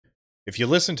If you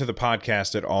listen to the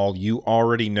podcast at all, you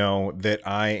already know that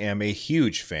I am a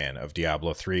huge fan of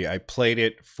Diablo 3. I played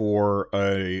it for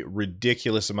a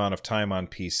ridiculous amount of time on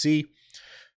PC.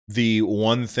 The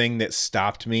one thing that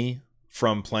stopped me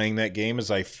from playing that game is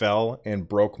I fell and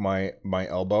broke my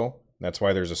elbow. That's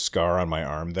why there's a scar on my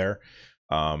arm there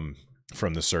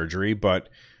from the surgery. But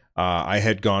I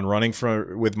had gone running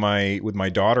with my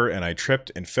daughter, and I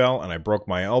tripped and fell, and I broke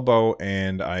my elbow,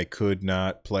 and I could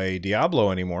not play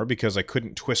Diablo anymore because I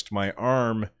couldn't twist my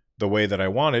arm the way that I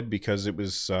wanted because it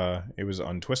was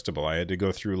untwistable. I had to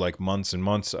go through like months and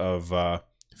months of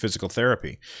physical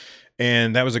therapy.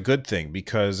 And that was a good thing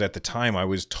because at the time I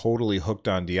was totally hooked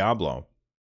on Diablo.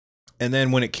 And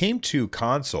then when it came to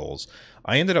consoles,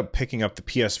 I ended up picking up the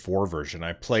PS4 version.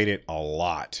 I played it a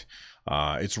lot.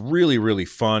 It's really, really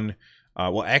fun.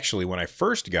 Well, actually, when I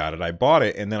first got it, I bought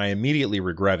it and then I immediately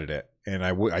regretted it. And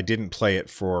I didn't play it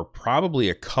for probably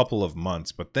a couple of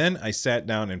months. But then I sat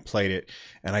down and played it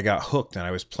and I got hooked, and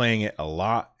I was playing it a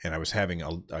lot, and I was having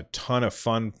a ton of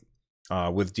fun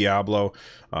with Diablo,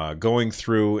 going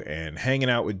through and hanging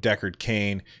out with Deckard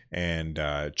Cain and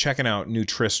checking out New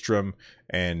Tristram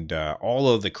and all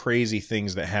of the crazy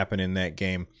things that happen in that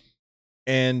game.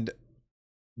 And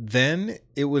then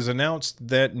it was announced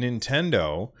that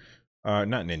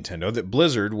that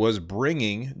Blizzard was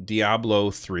bringing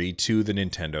Diablo 3 to the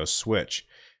Nintendo Switch.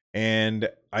 And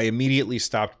I immediately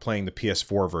stopped playing the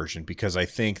PS4 version because I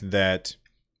think that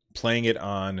playing it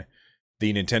on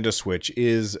the Nintendo Switch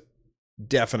is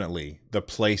definitely the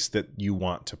place that you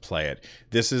want to play it.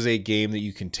 This is a game that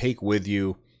you can take with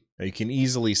you. You can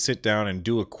easily sit down and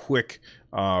do a quick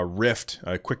rift,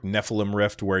 a quick Nephilim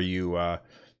rift where you've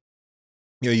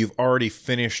already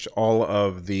finished all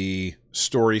of the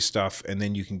story stuff, and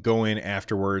then you can go in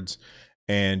afterwards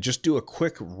and just do a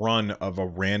quick run of a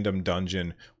random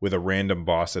dungeon with a random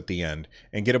boss at the end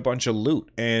and get a bunch of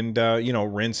loot and,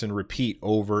 rinse and repeat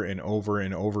over and over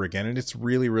and over again. And it's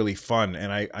really, really fun.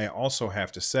 And I also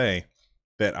have to say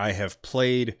that I have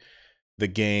played the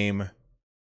game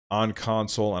on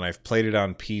console and I've played it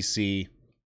on PC,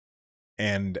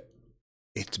 and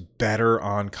it's better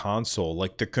on console.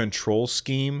 Like, the control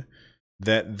scheme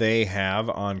that they have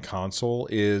on console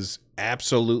is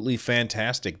absolutely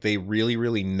fantastic. They really,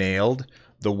 really nailed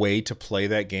the way to play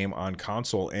that game on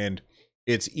console. And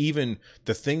it's even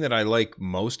the thing that I like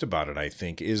most about it, I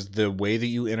think, is the way that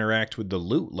you interact with the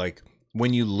loot. Like,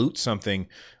 when you loot something,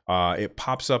 it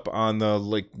pops up on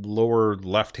the lower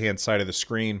left-hand side of the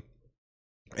screen,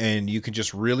 and you can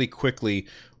just really quickly,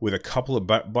 with a couple of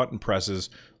button presses,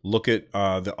 look at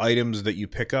the items that you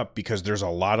pick up, because there's a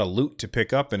lot of loot to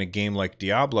pick up in a game like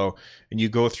Diablo. And you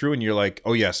go through and you're like,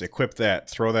 oh yes, equip that,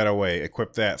 throw that away,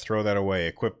 equip that, throw that away,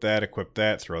 equip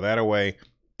that, throw that away.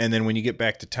 And then when you get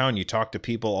back to town, you talk to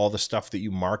people, all the stuff that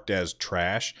you marked as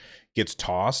trash gets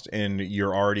tossed, and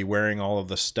you're already wearing all of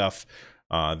the stuff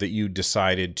that you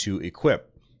decided to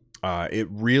equip. It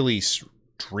really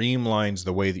streamlines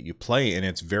the way that you play, and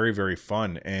it's very, very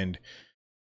fun. And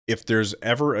if there's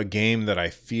ever a game that I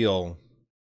feel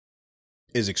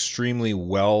is extremely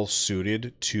well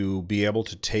suited to be able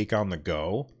to take on the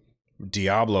go,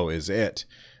 Diablo is it.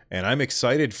 And I'm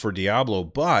excited for Diablo,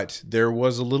 but there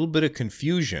was a little bit of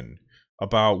confusion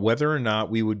about whether or not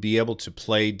we would be able to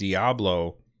play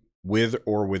Diablo with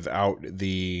or without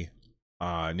the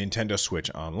Nintendo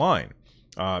Switch Online,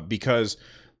 because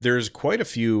there's quite a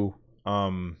few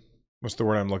what's the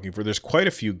word I'm looking for? There's quite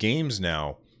a few games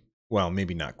now. Well,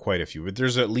 maybe not quite a few, but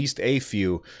there's at least a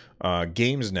few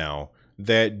games now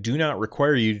that do not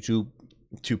require you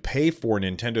to pay for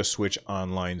Nintendo Switch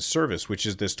Online service, which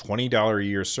is this $20 a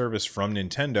year service from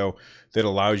Nintendo that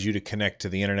allows you to connect to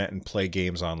the internet and play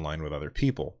games online with other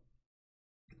people.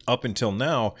 Up until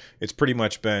now, it's pretty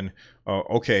much been,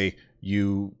 okay,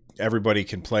 everybody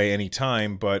can play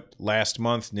anytime, but last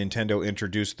month Nintendo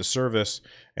introduced the service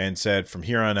and said from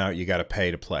here on out you got to pay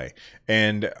to play.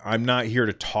 And I'm not here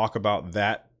to talk about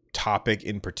that topic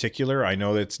in particular. I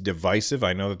know that it's divisive.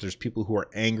 I know that there's people who are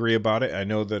angry about it. I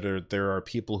know that there are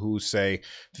people who say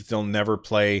that they'll never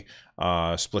play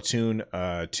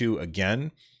Splatoon 2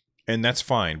 again, and that's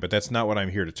fine, but that's not what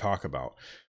I'm here to talk about.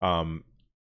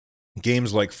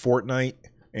 Games like Fortnite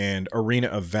and Arena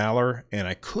of Valor, and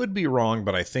I could be wrong,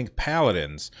 but I think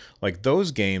Paladins, like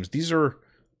those games, these are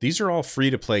all free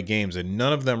to play games, and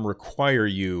none of them require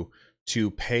you to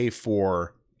pay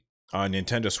for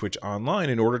Nintendo Switch Online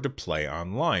in order to play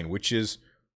online, which is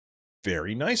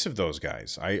very nice of those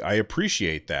guys. I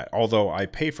appreciate that, although I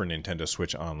pay for Nintendo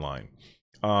Switch Online.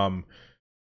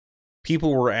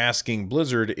 People were asking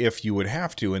Blizzard if you would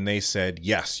have to, and they said,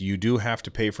 yes, you do have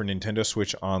to pay for Nintendo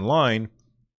Switch Online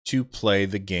to play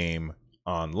the game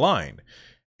online.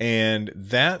 And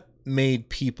that made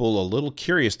people a little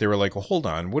curious. They were like, well, hold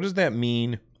on, what does that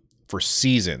mean for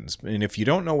seasons? And if you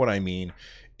don't know what I mean,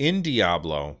 in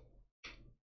Diablo,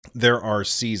 there are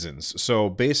seasons. So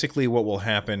basically what will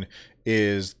happen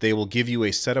is they will give you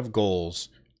a set of goals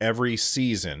every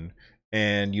season,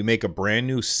 and you make a brand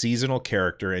new seasonal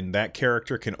character, and that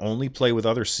character can only play with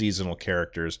other seasonal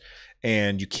characters,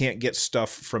 and you can't get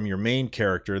stuff from your main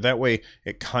character. That way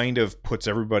it kind of puts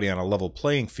everybody on a level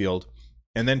playing field,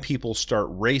 and then people start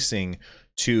racing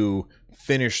to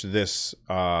finish this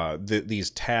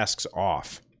these tasks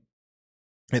off.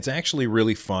 It's actually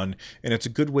really fun, and it's a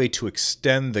good way to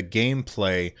extend the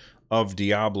gameplay of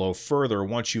Diablo further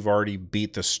once you've already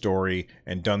beat the story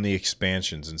and done the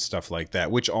expansions and stuff like that,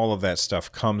 which all of that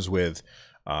stuff comes with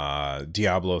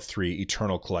Diablo 3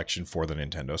 Eternal Collection for the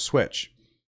Nintendo Switch.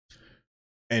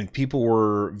 And people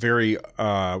were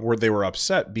they were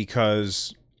upset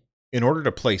because in order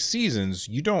to play seasons,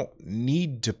 you don't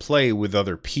need to play with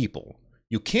other people.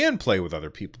 You can play with other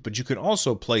people, but you can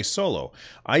also play solo.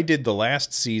 I did the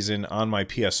last season on my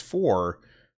PS4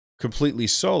 completely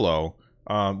solo.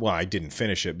 Well, I didn't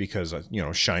finish it because,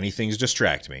 shiny things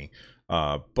distract me.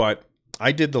 But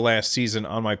I did the last season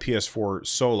on my PS4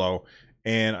 solo,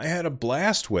 and I had a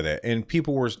blast with it. And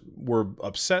people were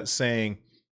upset saying,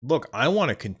 look, I want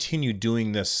to continue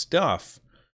doing this stuff,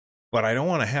 but I don't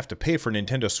want to have to pay for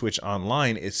Nintendo Switch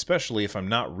Online, especially if I'm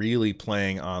not really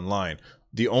playing online.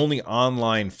 The only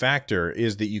online factor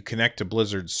is that you connect to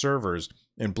Blizzard's servers,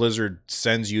 and Blizzard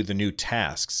sends you the new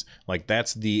tasks. Like,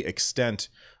 that's the extent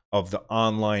of the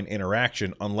online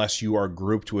interaction unless you are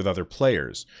grouped with other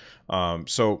players.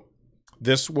 So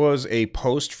this was a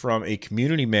post from a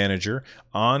community manager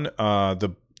on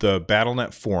the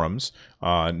Battle.net forums,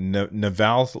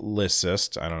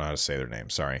 Navallicist, I don't know how to say their name,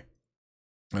 sorry.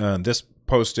 This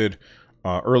posted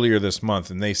earlier this month,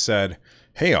 and they said,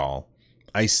 "Hey all,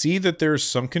 I see that there's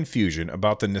some confusion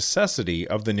about the necessity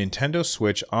of the Nintendo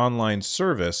Switch online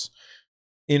service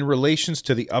in relations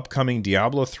to the upcoming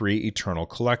Diablo 3 Eternal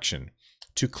Collection.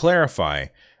 To clarify,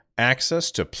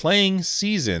 access to playing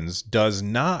seasons does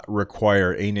not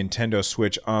require a Nintendo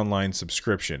Switch online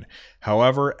subscription.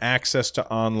 However, access to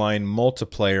online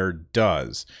multiplayer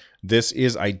does. This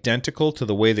is identical to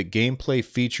the way that gameplay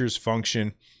features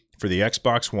function for the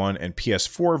Xbox One and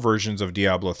PS4 versions of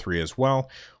Diablo 3 as well.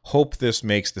 Hope this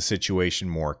makes the situation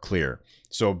more clear."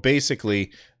 So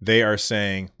basically, they are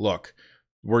saying, look,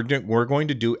 we're going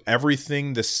to do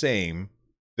everything the same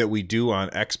that we do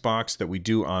on Xbox, that we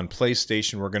do on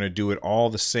PlayStation. We're going to do it all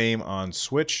the same on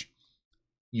Switch.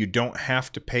 You don't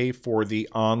have to pay for the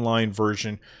online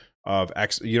version of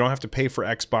you don't have to pay for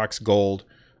Xbox Gold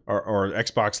or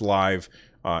Xbox Live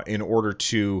in order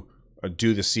to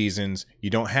do the seasons.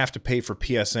 You don't have to pay for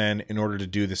PSN in order to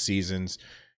do the seasons.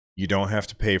 You don't have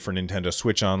to pay for Nintendo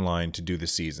Switch Online to do the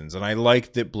seasons. And I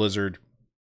like that Blizzard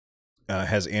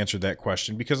has answered that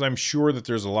question, because I'm sure that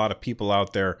there's a lot of people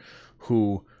out there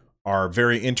who are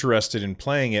very interested in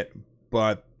playing it,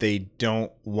 but they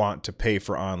don't want to pay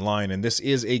for online. And this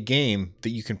is a game that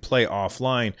you can play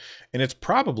offline, and it's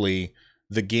probably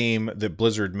the game that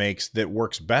Blizzard makes that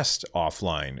works best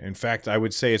offline. In fact, I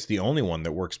would say it's the only one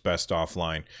that works best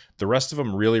offline. The rest of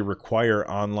them really require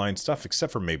online stuff,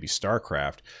 except for maybe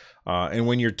StarCraft. And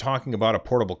when you're talking about a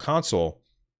portable console,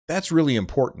 that's really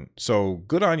important. So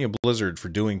good on you, Blizzard, for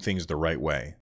doing things the right way.